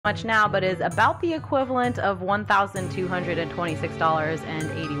much now, but is about the equivalent of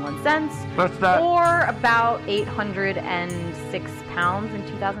 $1,226.81. What's that? Or about 806 pounds in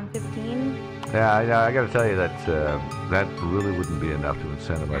 2015. Yeah, I got to tell you that that really wouldn't be enough to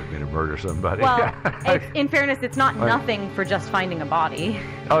incentivize me to murder somebody. Well, in fairness, it's not nothing for just finding a body.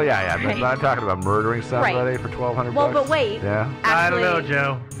 Oh yeah. Right? I'm not talking about murdering somebody for $1,200. Well, but wait. Yeah. Actually, I don't know,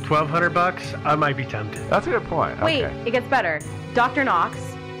 Joe. $1,200? I might be tempted. That's a good point. Wait, Okay. it gets better. Dr. Knox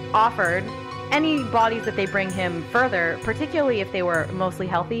offered any bodies that they bring him further, particularly if they were mostly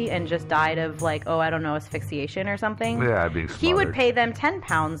healthy and just died of, like, asphyxiation or something. Yeah, being smothered. He would pay them 10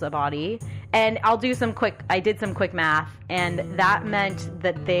 pounds a body. And I did some quick math, and that meant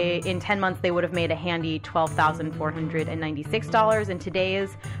that in 10 months they would have made a handy $12,496 in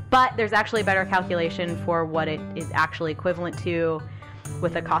today's. But there's actually a better calculation for what it is actually equivalent to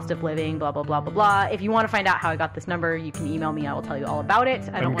with the cost of living, blah, blah, blah, blah, blah. If you want to find out how I got this number, you can email me. I will tell you all about it.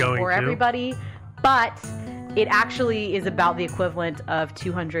 I don't want to bore everybody. But it actually is about the equivalent of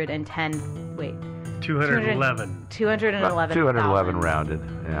 211 rounded,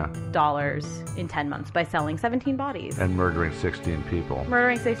 yeah. Dollars in 10 months by selling 17 bodies. And murdering 16 people.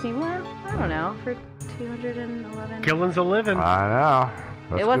 Murdering 16, well, I don't know, for 211. Killing's a living. I know.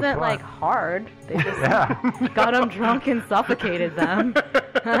 That's it wasn't like hard. They just got them drunk and suffocated them.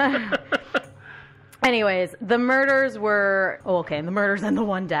 Anyways, the murders the murders and the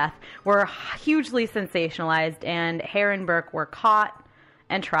one death were hugely sensationalized, and Hare and Burke were caught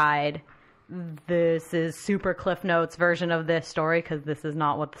and tried. This is super Cliff Notes version of this story because this is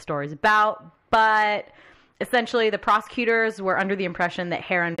not what the story's about, but essentially the prosecutors were under the impression that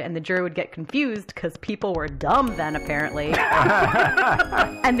Hare and the jury would get confused because people were dumb then, apparently,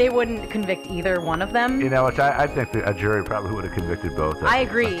 and they wouldn't convict either one of them. You know, which I think a jury probably would have convicted both of them. I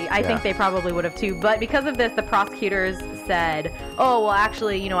agree. I think they probably would have too, but because of this, the prosecutors said, oh, well,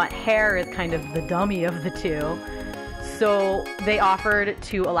 actually, you know what, Hare is kind of the dummy of the two. So they offered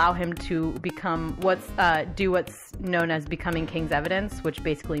to allow him to become what's known as becoming king's evidence, which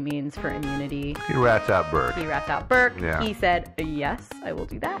basically means for immunity. He rats out Burke. Yeah. He said, yes, I will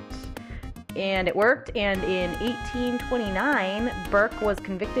do that. And it worked. And in 1829, Burke was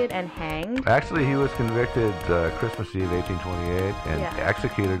convicted and hanged. Actually, he was convicted Christmas Eve, 1828, and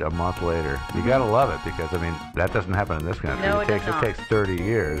executed a month later. You gotta love it because, I mean, that doesn't happen in this country. No, it does not. It takes 30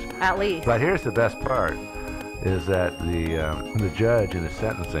 years. At least. But here's the best part. Is that the judge in his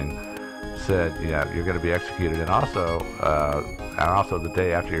sentencing said, yeah, you're going to be executed, and also the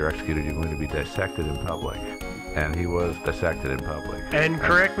day after you're executed, you're going to be dissected in public. And he was dissected in public. And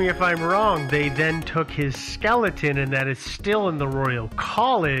correct me if I'm wrong, they then took his skeleton, and that is still in the Royal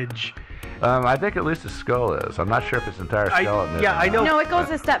College. I think at least his skull is. I'm not sure if his entire skeleton is. Yeah, I know. No, it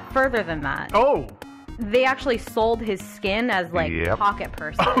goes a step further than that. Oh. They actually sold his skin as pocket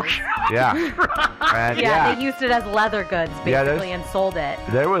purses. Oh, yeah. And, they used it as leather goods basically and sold it.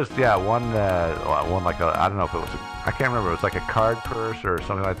 There was one like I don't know if it was I can't remember. It was like a card purse or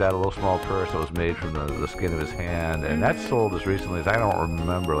something like that, a little small purse that was made from the skin of his hand, and that sold as recently as I don't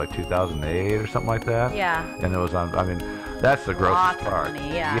remember, like 2008 or something like that. Yeah. And it was on. I mean, that's the grossest part.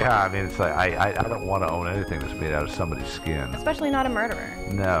 Money, yeah. Yeah, I mean, it's like I don't want to own anything that's made out of somebody's skin. Especially not a murderer.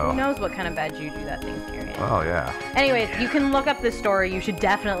 No. Who knows what kind of bad juju that thing's carrying? Oh yeah. Anyways, you can look up this story. You should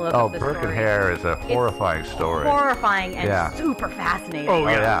definitely look up this story. Burke and Hare is a horrifying story. Horrifying and super fascinating. Oh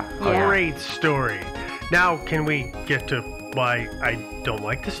yeah. Great story. Now, can we get to why I don't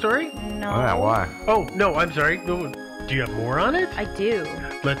like the story? No. Oh, yeah, why? Oh no, I'm sorry. Do you have more on it? I do.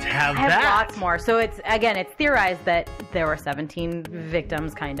 Let's have that. I have that. lots more. So it's theorized that there were 17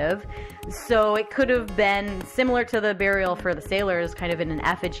 victims, kind of. So it could have been similar to the burial for the sailors, kind of in an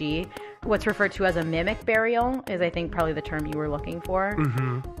effigy. What's referred to as a mimic burial is, I think, probably the term you were looking for.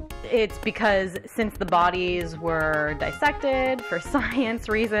 Mm-hmm. It's because since the bodies were dissected for science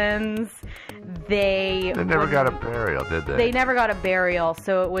reasons, they never got a burial, did they? They never got a burial,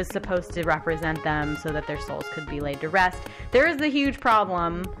 so it was supposed to represent them so that their souls could be laid to rest. There is the huge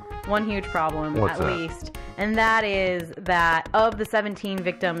problem, one huge problem What's at that? least, and that is that of the 17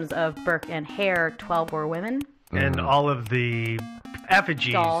 victims of Burke and Hare, 12 were women. And all of the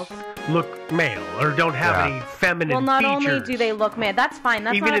effigies dolls look male or don't have any feminine features. Well, not only do they look male, that's fine.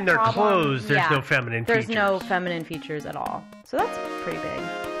 That's even not in their problem. clothes, there's no feminine features. There's no feminine features at all. So that's pretty big.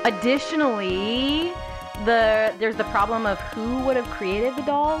 Additionally, there's the problem of who would have created the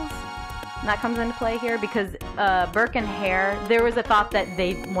dolls. And that comes into play here because Burke and Hare, there was a thought that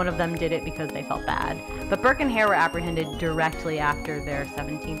one of them did it because they felt bad. But Burke and Hare were apprehended directly after their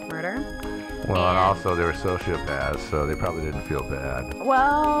 17th murder. Well, and also they were sociopaths, so they probably didn't feel bad.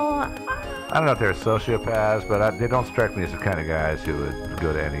 Well, I don't know if they're sociopaths, but they don't strike me as the kind of guys who would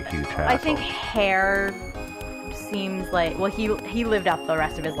go to any huge hassle. I think Hare seems like, well, he lived out the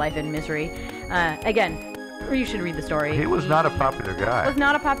rest of his life in misery. Again, you should read the story. He was not a popular guy. Was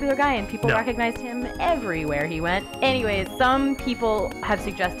not a popular guy, and people No. recognized him everywhere he went. Anyways, some people have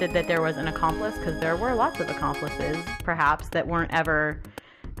suggested that there was an accomplice, because there were lots of accomplices, perhaps, that weren't ever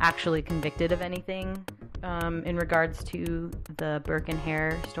actually convicted of anything in regards to the Burke and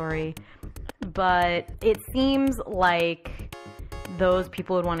Hare story. But it seems like those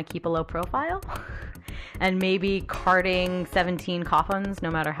people would want to keep a low profile. And maybe carting 17 coffins,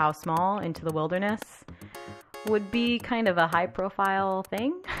 no matter how small, into the wilderness would be kind of a high-profile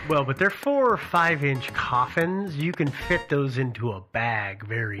thing. Well, but they're 4 or 5 inch coffins. You can fit those into a bag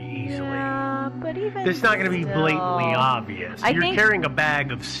very easily. Yeah, but even It's not going to be still, blatantly obvious. You're carrying a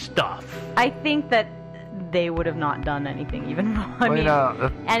bag of stuff. I think that they would have not done anything even.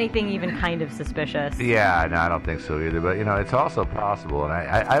 Anything even kind of suspicious. Yeah, no, I don't think so either. But it's also possible, and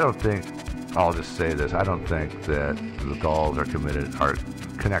I don't think. I'll just say this: I don't think that the dolls are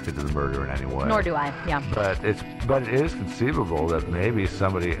connected to the murder in any way. Nor do I. Yeah. But it is conceivable that maybe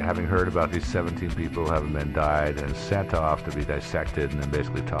somebody, having heard about these 17 people having been died and sent off to be dissected and then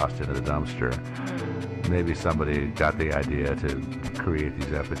basically tossed into the dumpster, maybe somebody got the idea to create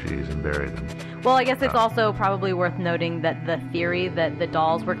these effigies and bury them. Well, I guess it's also probably worth noting that the theory that the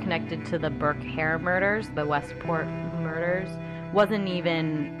dolls were connected to the Burke Hare murders, the Westport murders, wasn't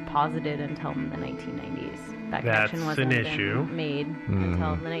even posited until the 1990s. That connection That's wasn't an issue. made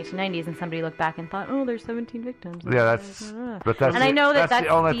until the 1990s, and somebody looked back and thought, "Oh, there's 17 victims." Yeah, that's And I know that's the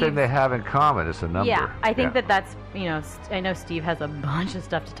only Steve's- thing they have in common is a number. Yeah, I think that's I know Steve has a bunch of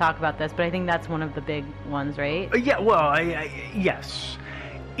stuff to talk about this, but I think that's one of the big ones, right? Yeah, well, yes.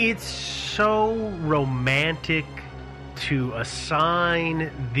 It's so romantic to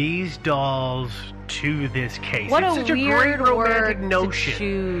assign these dolls to this case. What it's a such a weird great romantic word notion. to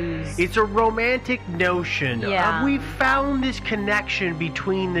choose. It's a romantic notion. Yeah. We found this connection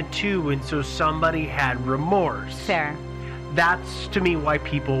between the two, and so somebody had remorse. Fair. That's, to me, why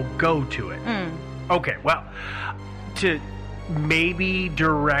people go to it. Okay, well, to maybe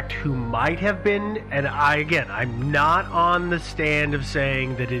direct who might have been, and I'm not on the stand of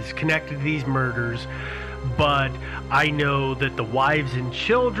saying that it's connected to these murders, but I know that the wives and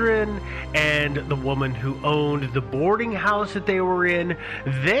children and the woman who owned the boarding house that they were in,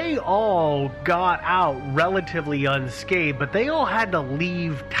 they all got out relatively unscathed, but they all had to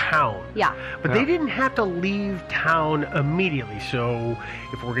leave town. Yeah. But they didn't have to leave town immediately. So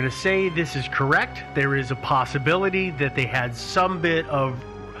if we're going to say this is correct, there is a possibility that they had some bit of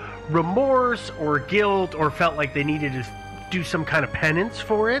remorse or guilt or felt like they needed to do some kind of penance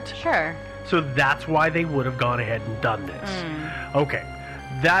for it. Sure. So that's why they would have gone ahead and done this. Okay,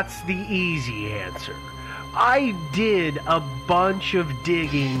 that's the easy answer. I did a bunch of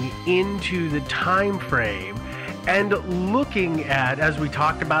digging into the time frame and looking at, as we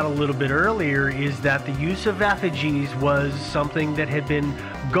talked about a little bit earlier, is that the use of effigies was something that had been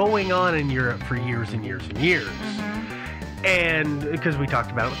going on in Europe for years and years and years. And because we talked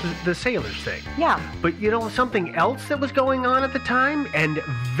about the sailors thing. Yeah. But something else that was going on at the time, and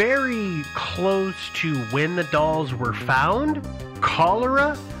very close to when the dolls were found,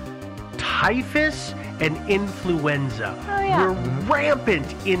 cholera, typhus, and influenza were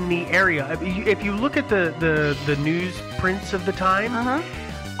rampant in the area. If you look at the newsprints of the time,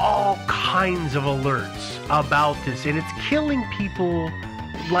 all kinds of alerts about this, and it's killing people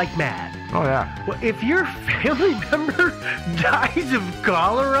like mad. Oh, yeah. Well, if your family member dies of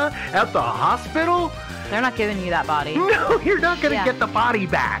cholera at the hospital, they're not giving you that body. No, you're not going to get the body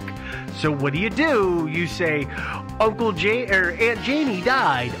back. So what do? You say, Aunt Janie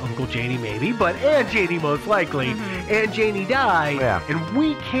died. Uncle Janie maybe, but Aunt Janie most likely. Aunt Janie died, and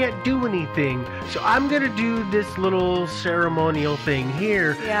we can't do anything. So I'm going to do this little ceremonial thing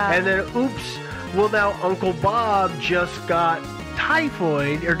here. Yeah. And then, oops, well now Uncle Bob just got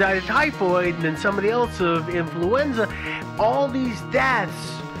typhoid or died of typhoid, and then somebody else of influenza. All these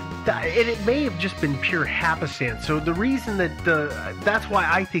deaths, and it may have just been pure happenstance. So the reason that that's why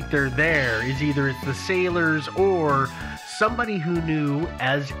I think they're there is either it's the sailors or somebody who knew,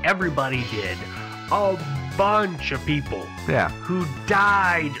 as everybody did, a bunch of people who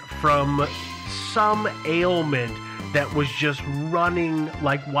died from some ailment that was just running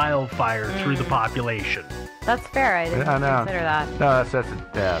like wildfire through the population. That's fair. I didn't consider that. No,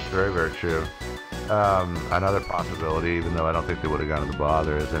 that's very, very true. Another possibility, even though I don't think they would have gone to the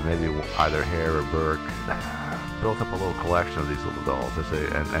bother, is that maybe either Hare or Burke built up a little collection of these little dolls,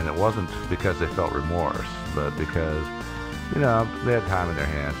 and it wasn't because they felt remorse, but because, they had time in their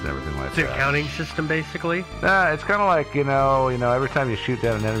hands and everything like It's that. a counting system, basically. It's kind of like every time you shoot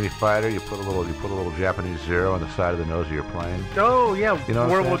down an enemy fighter, you put a little Japanese zero on the side of the nose of your plane. Oh yeah,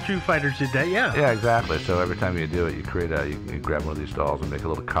 World War II II fighters did that. Yeah. Yeah, exactly. So every time you do it, you grab one of these dolls and make a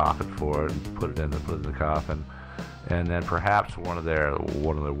little coffin for it, and put it in the coffin, and then perhaps one of their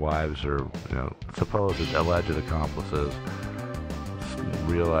wives or supposed alleged accomplices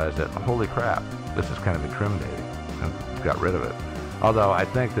realized that, holy crap, this is kind of incriminating, and got rid of it. Although I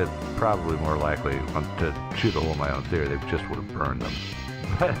think that probably more likely, to shoot a hole in my own theory, they just would have burned them.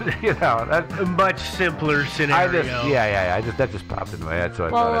 That's A much simpler scenario. that just popped into my head, so I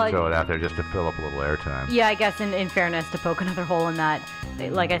thought I'd throw it out there just to fill up a little airtime. Yeah, I guess in fairness, to poke another hole in that,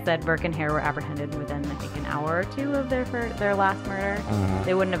 like I said, Burke and Hare were apprehended within, I think, an hour or two of their last murder. Mm-hmm.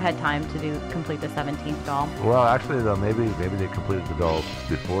 They wouldn't have had time to complete the 17th doll. Well, actually, though, maybe they completed the dolls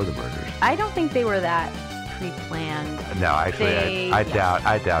before the murders. I don't think they were that pre-planned. No, actually, I doubt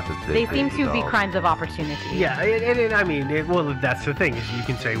that They seem to be dolls. crimes of opportunity. Yeah, and I mean, well, that's the thing, is you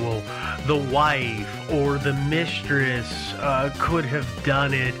can say, well, the wife or the mistress could have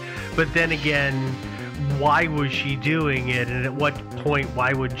done it, but then again, why was she doing it, and at what point,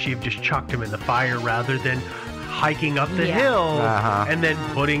 why would she have just chucked him in the fire rather than hiking up the hill and then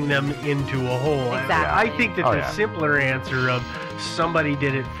putting them into a hole? Exactly. I think that the simpler answer of somebody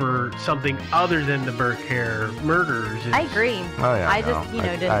did it for something other than the Burke Hare murders is, I agree. Oh, yeah, I just,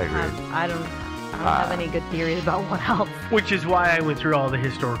 I don't have any good theories about what else. which is why I went through all the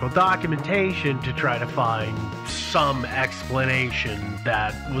historical documentation to try to find some explanation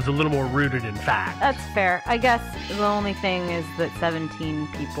that was a little more rooted in fact. That's fair. I guess the only thing is that 17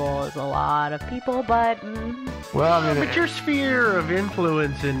 people is a lot of people, but Well, I mean, But your sphere of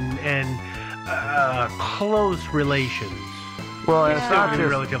influence and close relations well, is it's still not going to be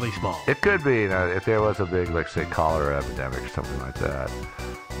just. relatively small. It could be, if there was a big, like, say, cholera epidemic or something like that,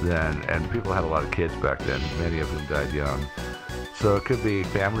 and people had a lot of kids back then, many of them died young. So it could be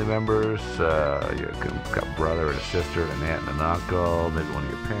family members, you've got a brother and a sister, and an aunt and an uncle, maybe one of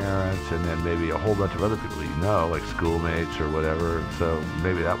your parents, and then maybe a whole bunch of other people like schoolmates or whatever. And so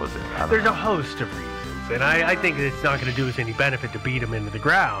maybe that was it. There's a host of reasons, and I think that it's not going to do us any benefit to beat them into the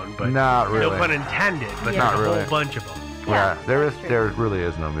ground, but Not really. no pun intended, but Yeah. there's a Not really. whole bunch of them. Yeah, there that's true. there really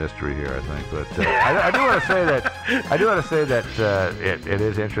is no mystery here, I think. But I do want to say that it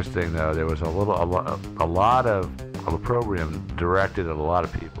is interesting, though. There was a lot of opprobrium directed at a lot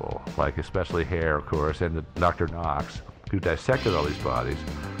of people, like especially Hare, of course, and Dr. Knox, who dissected all these bodies.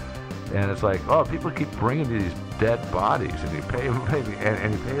 And it's like, oh, people keep bringing these dead bodies, and you pay them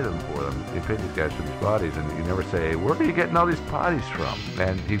for them. You pay these guys for these bodies, and you never say, where are you getting all these bodies from?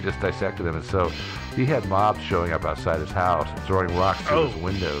 And he just dissected them, and so he had mobs showing up outside his house, and throwing rocks through his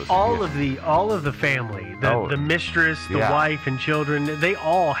windows. All of the family, the mistress, the wife, and children, they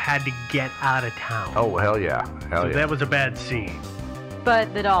all had to get out of town. Oh, hell yeah. So that was a bad scene.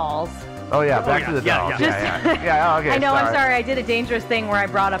 but the dolls. Oh, yeah, back to the dolls. Yeah, okay, I know, I'm sorry. I did a dangerous thing where I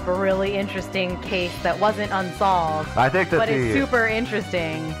brought up a really interesting case that wasn't unsolved. I think that but it's super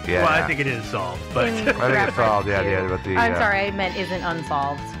interesting. Yeah, well, I think it is solved, but in I think it's reference solved, to- but the... I'm sorry, I meant isn't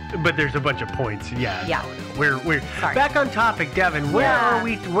unsolved. but there's a bunch of points. Yeah. Yeah. We're Sorry. back on topic, Devin. Where Yeah. are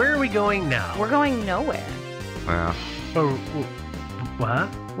we? Where are we going now? We're going nowhere. Yeah. Oh, what?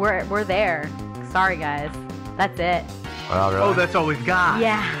 We're there. Sorry, guys. That's it. Well, really? Oh, that's all we've got.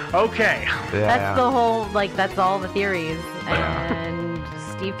 Yeah. Okay. That's the whole, that's all the theories. And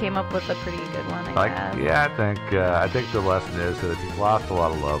Steve came up with a pretty good one, I guess. Yeah, I think the lesson is that if you've lost a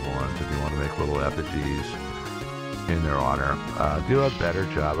lot of loved ones, if you want to make little effigies in their honor, do a better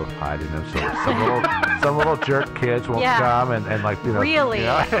job of hiding them so some little jerk kids won't come and Really?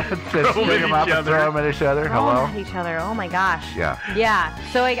 string them up and throw them at each other. Hello? At each other. Oh my gosh. Yeah. Yeah.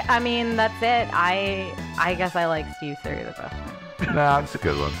 So I mean, that's it. I guess I like Steve's theory of the question. No, it's a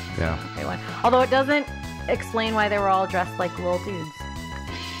good one. Yeah. Okay, one. Although it doesn't explain why they were all dressed like little dudes.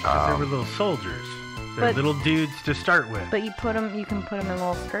 They were little soldiers. They're But- little dudes to start with. But you can put them in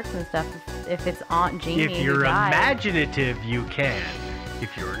little skirts and stuff if it's Aunt Jeannie. If you're who died. imaginative, you can.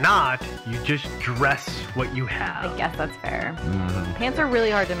 If you're not, you just dress what you have. I guess that's fair. Pants are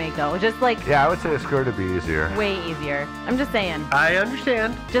really hard to make though. Just Yeah, I would say a skirt would be easier. way easier. I'm just saying. I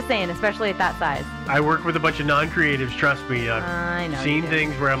understand. Just saying, especially at that size. I work with a bunch of non-creatives. Trust me. I've I know. seen you do.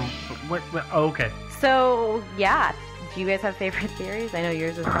 things where I'm. Oh, okay. So yeah, do you guys have favorite theories? I know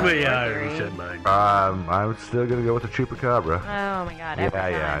yours is probably But yeah, I your already theory. said mine. I'm still gonna go with the chupacabra. Oh my god. Every Yeah,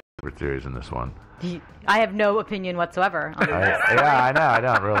 time. yeah. theories in this one. I have no opinion whatsoever on this. Yeah, I know. I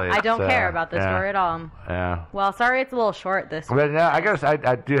don't really. I don't care about this story at all. Yeah. Well, sorry it's a little short this week. But yeah, I guess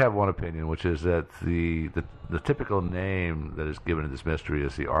I do have one opinion, which is that the typical name that is given to this mystery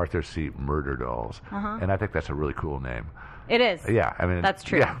is the Arthur Seat Murder Dolls, and I think that's a really cool name. It is. Yeah, I mean that's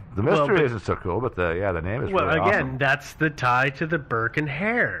true. Yeah, the mystery isn't so cool, but the name is really awesome. That's the tie to the Burke and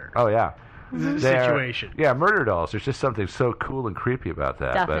Hare. Oh yeah. Situation. Yeah, murder dolls. There's just something so cool and creepy about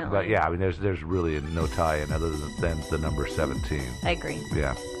that. Definitely. But yeah, I mean, there's really no tie-in other than the number 17. I agree.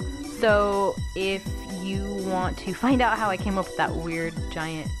 Yeah. So if you want to find out how I came up with that weird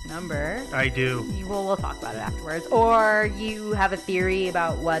giant number, I do. We'll talk about it afterwards. Or you have a theory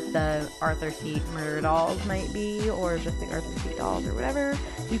about what the Arthur Seat Murder Dolls might be, or just the Arthur Seat Dolls, or whatever,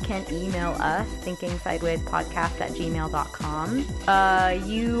 you can email us, thinkingsidewayspodcast@gmail.com.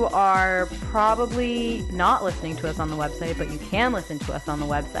 You are probably not listening to us on the website, but you can listen to us on the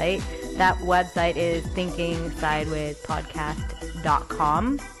website. That website is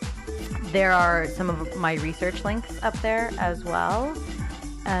thinkingsidewayspodcast.com. There are some of my research links up there as well.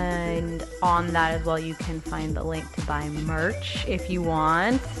 And on that as well, you can find the link to buy merch if you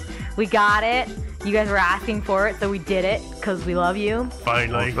want. We got it. You guys were asking for it, so we did it because we love you.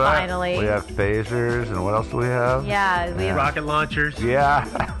 Finally. Finally. We have phasers, and what else do we have? Yeah, we have rocket launchers. Yeah.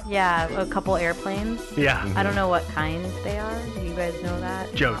 Yeah, a couple airplanes. Yeah. I don't know what kind they are. Do you guys know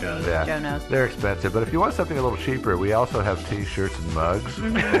that? Joe does. Yeah. Joe knows. They're expensive, but if you want something a little cheaper, we also have T-shirts and mugs.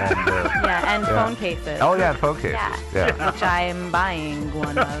 And, and phone cases. Oh yeah, and phone cases. Yeah. Which I am buying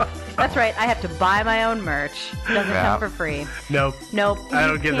one of. That's right. I have to buy my own merch. It doesn't come for free. Nope. I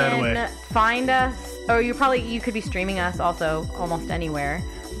don't give that away. Find us, or you could be streaming us also almost anywhere.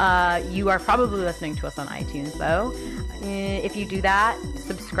 You are probably listening to us on iTunes though. If you do that,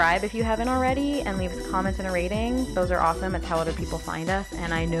 subscribe if you haven't already, and leave us a comment and a rating. Those are awesome. It's how other people find us,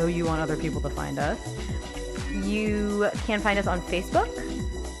 and I know you want other people to find us. You can find us on Facebook.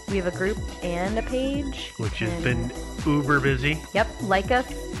 We have a group and a page. Which has been uber busy. Yep. Like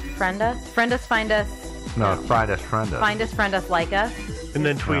us, friend us, find us. No, find us, friend us. Find us, friend us, like us. And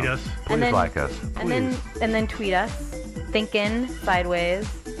then tweet us. Please like us. Please. And then tweet us. Thinking Sideways.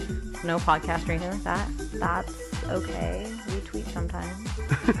 No podcast or anything like that. That's okay. We tweet sometimes.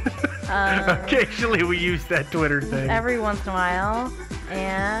 Occasionally we use that Twitter thing. Every once in a while.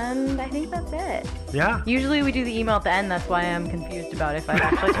 And I think that's it. Yeah. Usually we do the email at the end. That's why I'm confused about if I've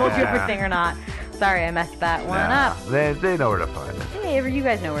actually told you everything or not. Sorry, I messed that one up. They know where to find us. Hey, you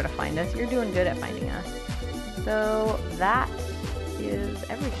guys know where to find us. You're doing good at finding us. So that is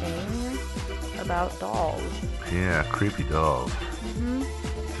everything about dolls. Yeah, creepy dolls.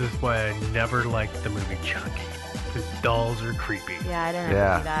 This is why I never liked the movie Chucky. Because dolls are creepy. Yeah, I didn't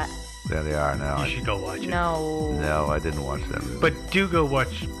ever see that. Yeah, they are now. You should go watch it. No, I didn't watch that movie. But do go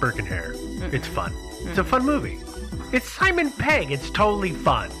watch Burke and Hare. It's fun. It's a fun movie. It's Simon Pegg. It's totally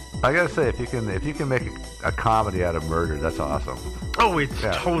fun. I gotta say, if you can make a comedy out of murder, that's awesome. Oh, it's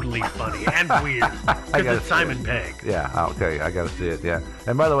totally funny and weird because it's Simon Pegg. Yeah, okay, I gotta see it. Yeah,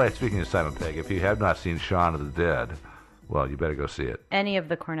 and by the way, speaking of Simon Pegg, if you have not seen Shaun of the Dead, well, you better go see it. Any of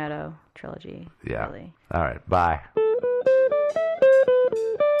the Cornetto trilogy. Yeah. Really. All right. Bye.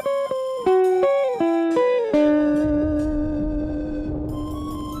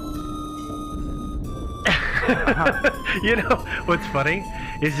 You know what's funny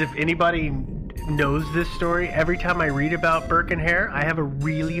is if anybody knows this story, every time I read about Burke and Hare, I have a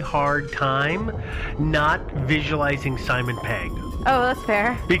really hard time not visualizing Simon Pegg. Oh, that's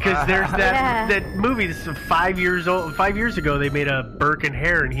fair. Because there's that movie. This is 5 years old. 5 years ago, they made a Burke and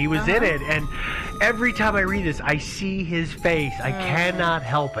Hare, and he was in it. And every time I read this, I see his face. I cannot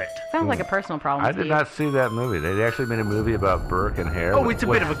help it. Sounds like a personal problem. I did not see that movie. They actually made a movie about Burke and Hare. Oh, it's a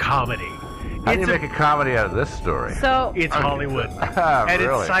bit of a comedy. How do you make a comedy out of this story? So it's Hollywood, and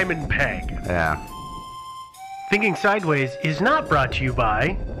it's Simon Pegg. Yeah. Thinking Sideways is not brought to you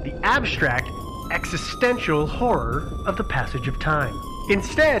by the abstract existential horror of the passage of time.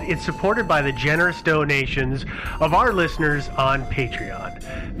 Instead, it's supported by the generous donations of our listeners on Patreon.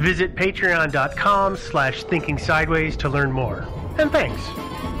 Visit patreon.com/thinkingsideways to learn more. And thanks.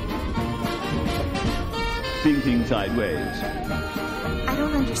 Thinking Sideways. I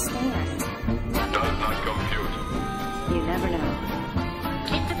don't understand. Does not compute. You never know.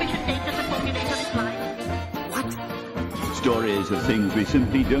 Insufficient data to formulate a reply. What? Stories of things we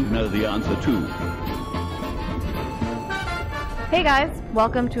simply don't know the answer to. Hey guys,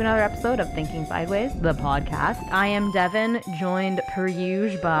 welcome to another episode of Thinking Sideways, the podcast. I am Devin, joined per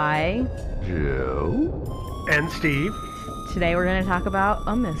usual by Joe and Steve. Today we're going to talk about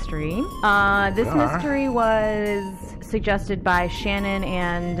a mystery. This mystery was suggested by Shannon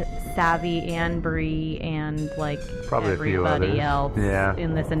and Savvy and Bree and like Probably a few everybody others. else Yeah.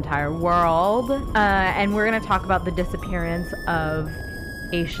 in this entire world. And we're going to talk about the disappearance of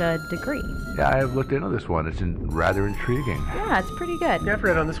Aisha Degree. Yeah, I've looked into this one. It's rather intriguing. Yeah, it's pretty good. Yeah, I've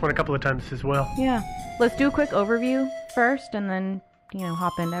read on this one a couple of times as well. Yeah. Let's do a quick overview first and then,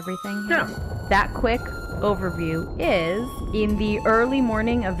 hop into everything. Yeah. That quick overview is in the early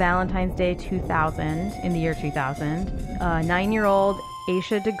morning of Valentine's Day 2000, in the year 2000, 9-year-old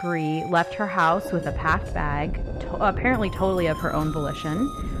Aisha Degree left her house with a packed bag, apparently totally of her own volition.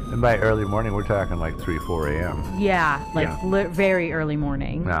 And by early morning, we're talking like 3, 4 a.m. Yeah, Yeah. Very early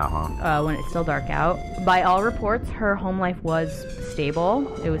morning. Uh-huh. When it's still dark out. By all reports, her home life was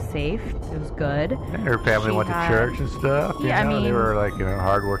stable. It was safe. It was good. And her family She went to had- church and stuff. Yeah, I They mean- were like,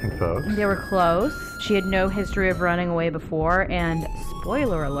 hardworking folks. They were close. She had no history of running away before, and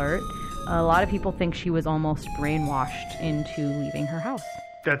spoiler alert, a lot of people think she was almost brainwashed into leaving her house.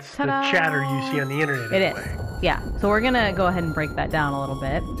 That's Ta-da! the chatter you see on the internet. It anyway. is. Yeah. So we're going to go ahead and break that down a little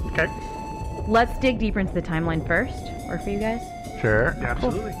bit. Okay. Let's dig deeper into the timeline first. Work for you guys? Sure. Yeah,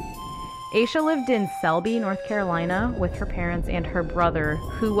 absolutely. Aisha lived in Selby, North Carolina, with her parents and her brother,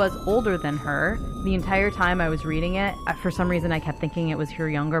 who was older than her. The entire time I was reading it, for some reason I kept thinking it was her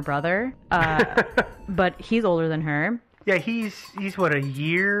younger brother, but he's older than her. Yeah, he's what, a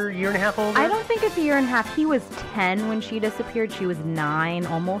year and a half older? I don't think it's a year and a half. He was 10 when she disappeared. She was 9,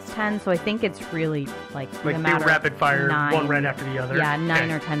 almost 10. So I think it's really like Like a they matter were of rapid fire, 9, one right after the other. Yeah, 9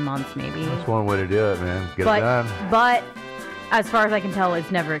 Okay. or 10 months maybe. That's one way to do it, man. Get it done. But as far as I can tell, it's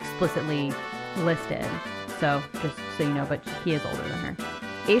never explicitly listed. So just so you know, but he is older than her.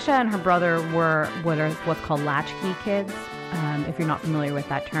 Aisha and her brother were what's called latchkey kids. If you're not familiar with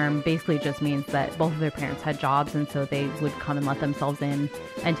that term, basically it just means that both of their parents had jobs, and so they would come and let themselves in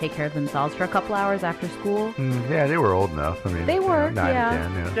and take care of themselves for a couple hours after school. Yeah, they were old enough. I mean, They were, 9 yeah.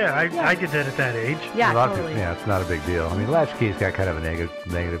 to 10. Yeah, I did that at that age. Yeah, A lot of totally. people, it's not a big deal. I mean, latchkey's got kind of a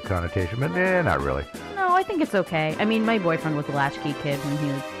negative connotation, but not really. No, I think it's okay. I mean, my boyfriend was a latchkey kid when he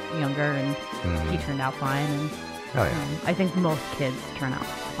was younger, and he turned out fine. And Oh, yeah. I think most kids turn out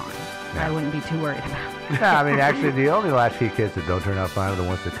fine. Yeah. I wouldn't be too worried about it. Yeah, I mean, actually, the only latchkey kids that don't turn out fine are the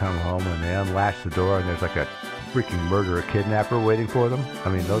ones that come home and they unlatch the door and there's like a freaking murderer kidnapper waiting for them. I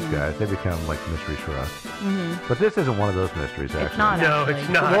mean, those guys, they become like mysteries for us. But this isn't one of those mysteries, actually. It's not. No, actually. it's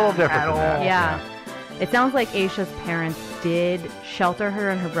It's not a little different at than all. that. Yeah. It sounds like Aisha's parents did shelter her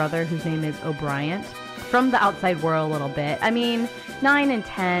and her brother, whose name is O'Brien, from the outside world a little bit. I mean, 9 and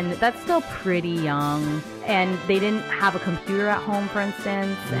 10, that's still pretty young. And they didn't have a computer at home, for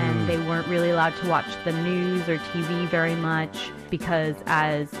instance, and they weren't really allowed to watch the news or TV very much because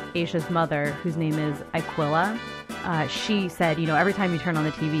as Aisha's mother, whose name is Aquila, she said, every time you turn on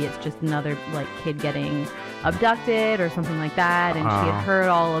the TV, it's just another like kid getting abducted or something like that. And she had heard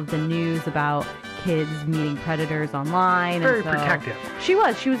all of the news about kids meeting predators online. Very and so protective. She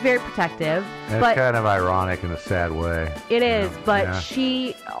was very protective. That's but kind of ironic in a sad way. it is, but yeah.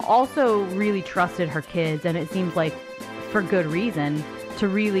 she also really trusted her kids, and it seems like for good reason, to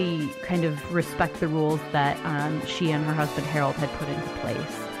really kind of respect the rules that she and her husband Harold had put into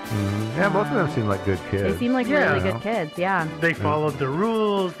place. Yeah, both of them seem like good kids. They seem like Yeah. really good kids, yeah. They followed the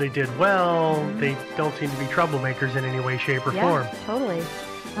rules. They did well. They don't seem to be troublemakers in any way, shape, or Yeah, form. totally.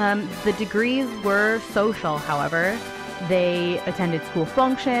 The Degrees were social, however. They attended school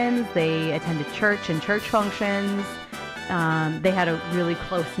functions. They attended church and church functions. They had a really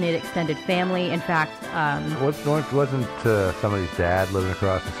close-knit extended family. In fact, Wasn't somebody's dad living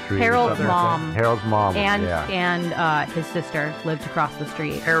across the street? or Harold's something like that? mom. Harold's mom. and yeah. his sister lived across the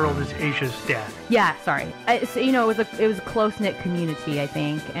street. Harold is Aisha's dad. Yeah, sorry. So, it was a close knit community, I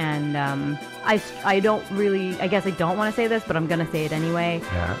think, and I don't really. I guess I don't want to say this, but I'm gonna say it anyway.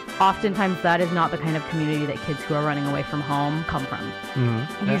 Yeah. Oftentimes, that is not the kind of community that kids who are running away from home come from.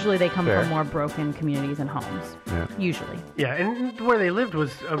 Usually, they come fair. from more broken communities and homes. Yeah. Usually. Yeah, and where they lived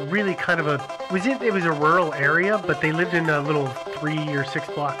was a really kind of it was a rural area, but they lived in a little 3 or 6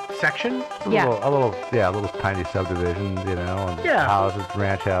 block section. Yeah. A little tiny subdivision, and Yeah. houses,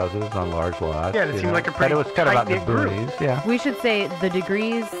 ranch houses on large lots. Yeah, it seemed like a But pretty it was kind of out in the tight-knit group. boonies. Yeah. We should say the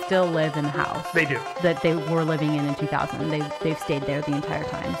Degrees still live in the house They do. that they were living in 2000. They've stayed there the entire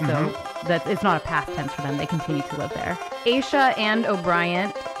time, so that it's not a past tense for them. They continue to live there. Aisha and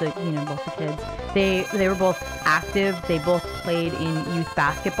O'Brien, both the kids, they were both active. They both played in youth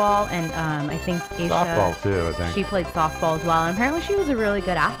basketball, and I think Aisha Softball too, I think. she played softball as well. And apparently, she was a really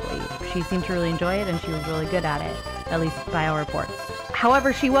good athlete. She seemed to really enjoy it, and she was really good at it, at least by our reports.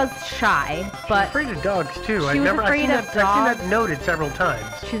 However, she was shy, but Afraid of dogs too. She was afraid of I've seen dogs. that noted several times.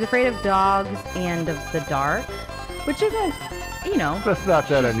 she's afraid of dogs and of the dark. which isn't, That's not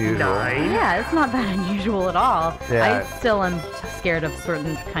that unusual. 9. yeah, it's not that unusual at all. Yeah. I still am scared of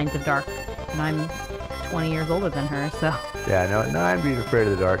certain kinds of dark, and I'm 20 years older than her, so. Yeah, no, 9 being afraid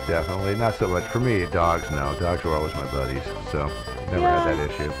of the dark, definitely. Not so much. For me, dogs, no. Dogs were always my buddies, so never had that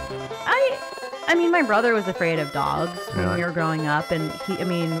issue. I mean, my brother was afraid of dogs when Really? we were growing up, and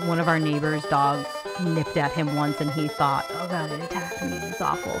one of our neighbor's dogs nipped at him once, and he thought, oh god, it attacked me, it's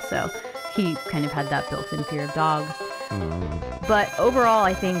awful. So he kind of had that built-in fear of dogs. But overall,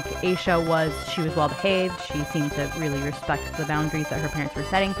 I think Aisha was well behaved. She seemed to really respect the boundaries that her parents were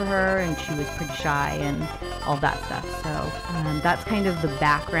setting for her, and she was pretty shy and all that stuff. So that's kind of the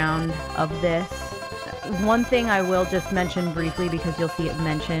background of this. One thing I will just mention briefly, because you'll see it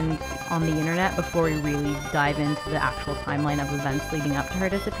mentioned on the internet before we really dive into the actual timeline of events leading up to her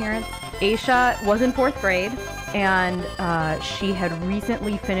disappearance. Aisha was in 4th grade, and she had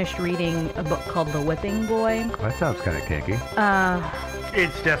recently finished reading a book called The Whipping Boy. That sounds kind of kinky.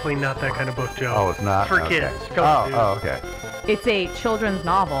 It's definitely not that kind of book, Joe. Oh, it's not? For Okay. kids. Go to. Okay. It's a children's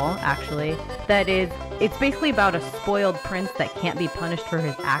novel, actually, it's basically about a spoiled prince that can't be punished for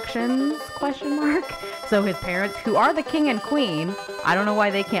his actions, ? So his parents, who are the king and queen, I don't know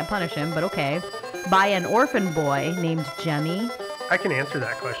why they can't punish him, but okay, by an orphan boy named Jemmy. I can answer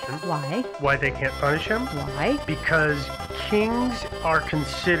that question. Why? Why they can't punish him? Why? Because kings are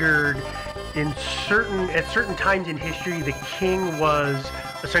considered at certain times in history, the king was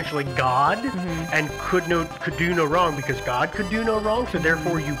essentially God and could do no wrong, because God could do no wrong, so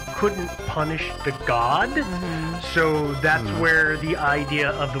therefore you couldn't punish the god. So that's where the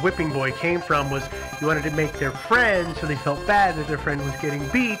idea of the whipping boy came from, was you wanted to make their friend so they felt bad that their friend was getting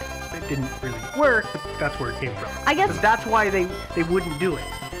beat. It didn't really work, but that's where it came from. I guess- So that's why they wouldn't do it.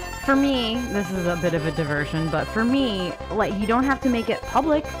 For me, this is a bit of a diversion, but for me, like, you don't have to make it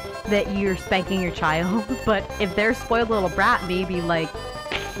public that you're spanking your child, but if they're a spoiled little brat, maybe, like...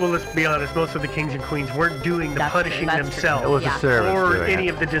 Well, let's be honest, most of the kings and queens weren't doing the That's true, punishing that's true. themselves. It was Yeah. a servant Or doing any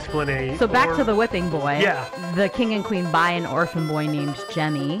it. of the disciplinary. So back or- to the whipping boy. Yeah. The king and queen buy an orphan boy named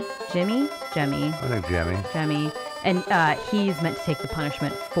Jemmy. Jemmy? I think Jemmy. Jemmy. And he's meant to take the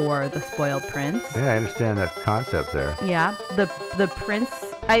punishment for the spoiled prince. Yeah, I understand that concept there. Yeah. The prince...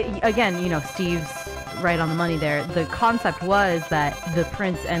 Steve's right on the money there. The concept was that the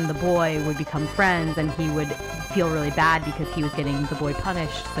prince and the boy would become friends, and he would feel really bad because he was getting the boy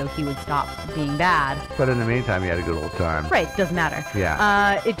punished, so he would stop being bad. But in the meantime, he had a good old time. Right, doesn't matter.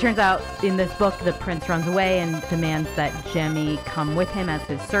 Yeah. It turns out in this book, the prince runs away and demands that Jemmy come with him as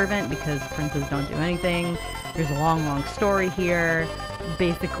his servant, because princes don't do anything. There's a long, long story here.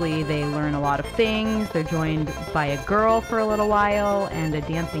 Basically, they learn a lot of things. They're joined by a girl for a little while and a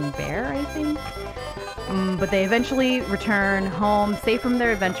dancing bear, I think. But they eventually return home, safe from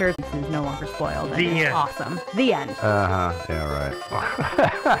their adventures. This is no longer spoiled. The and it's end. Awesome. The end. Yeah,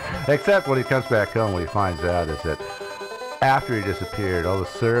 right. Except when he comes back home, what he finds out is that after he disappeared, all the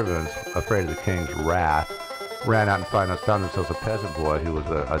servants, afraid of the king's wrath, ran out and found themselves a peasant boy who was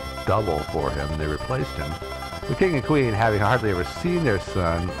a double for him, and they replaced him. The king and queen, having hardly ever seen their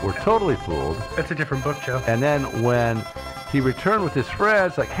son, were totally fooled. That's a different book, Joe. And then when he returned with his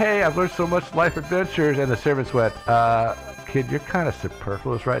friends, like, hey, I've learned so much life adventures, and the servants went, kid, you're kind of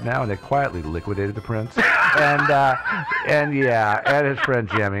superfluous right now, and they quietly liquidated the prince, and his friend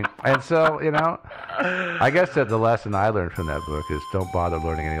Jemmy. And so, I guess that the lesson I learned from that book is don't bother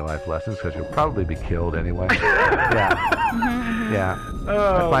learning any life lessons, because you'll probably be killed anyway. Yeah.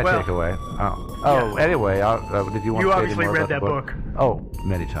 That's my takeaway. Anyway, did you want You to say any obviously more read about that the book. Oh,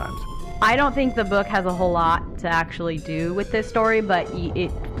 many times. I don't think the book has a whole lot to actually do with this story, but it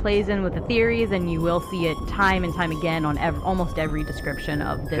plays in with the theories, and you will see it time and time again on almost every description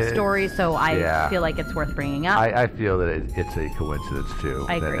of this story, so I feel like it's worth bringing up. I feel that it's a coincidence, too.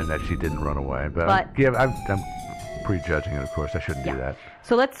 I agree. And that she didn't run away. But I'm prejudging it, of course. I shouldn't do that.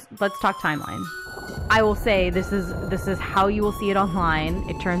 So let's talk timeline. I will say this is how you will see it online.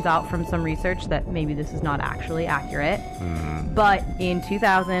 It turns out from some research that maybe this is not actually accurate. But in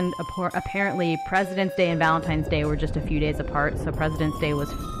 2000, apparently President's Day and Valentine's Day were just a few days apart. So President's Day was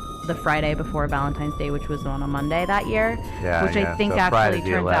the Friday before Valentine's Day, which was on a Monday that year. Which I think so actually Friday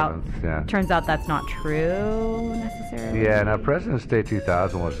the 11th, turns out that's not true necessarily. Yeah, now President's Day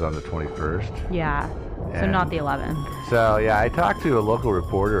 2000 was on the 21st. Yeah. So not the 11th. So, yeah, I talked to a local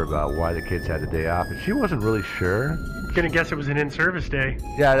reporter about why the kids had the day off, and she wasn't really sure. Gonna guess it was an in-service day.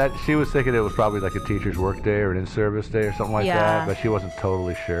 Yeah, she was thinking it was probably like a teacher's work day or an in-service day or something like that, but she wasn't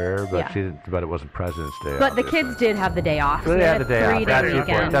totally sure. But but it wasn't President's Day. But the kids did have the day off. So they had the day off. That's the point.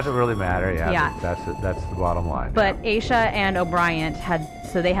 weekend. It doesn't really matter. Yeah. That's the bottom line. But Aisha and O'Brien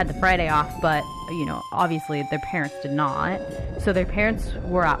they had the Friday off, but obviously their parents did not. So their parents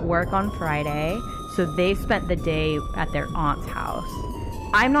were at work on Friday, so they spent the day at their aunt's house.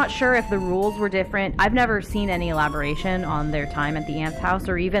 I'm not sure if the rules were different. I've never seen any elaboration on their time at the aunt's house,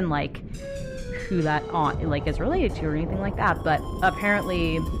 or even like who that aunt is related to or anything like that. But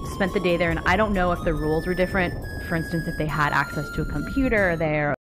apparently spent the day there, and I don't know if the rules were different. For instance, if they had access to a computer there.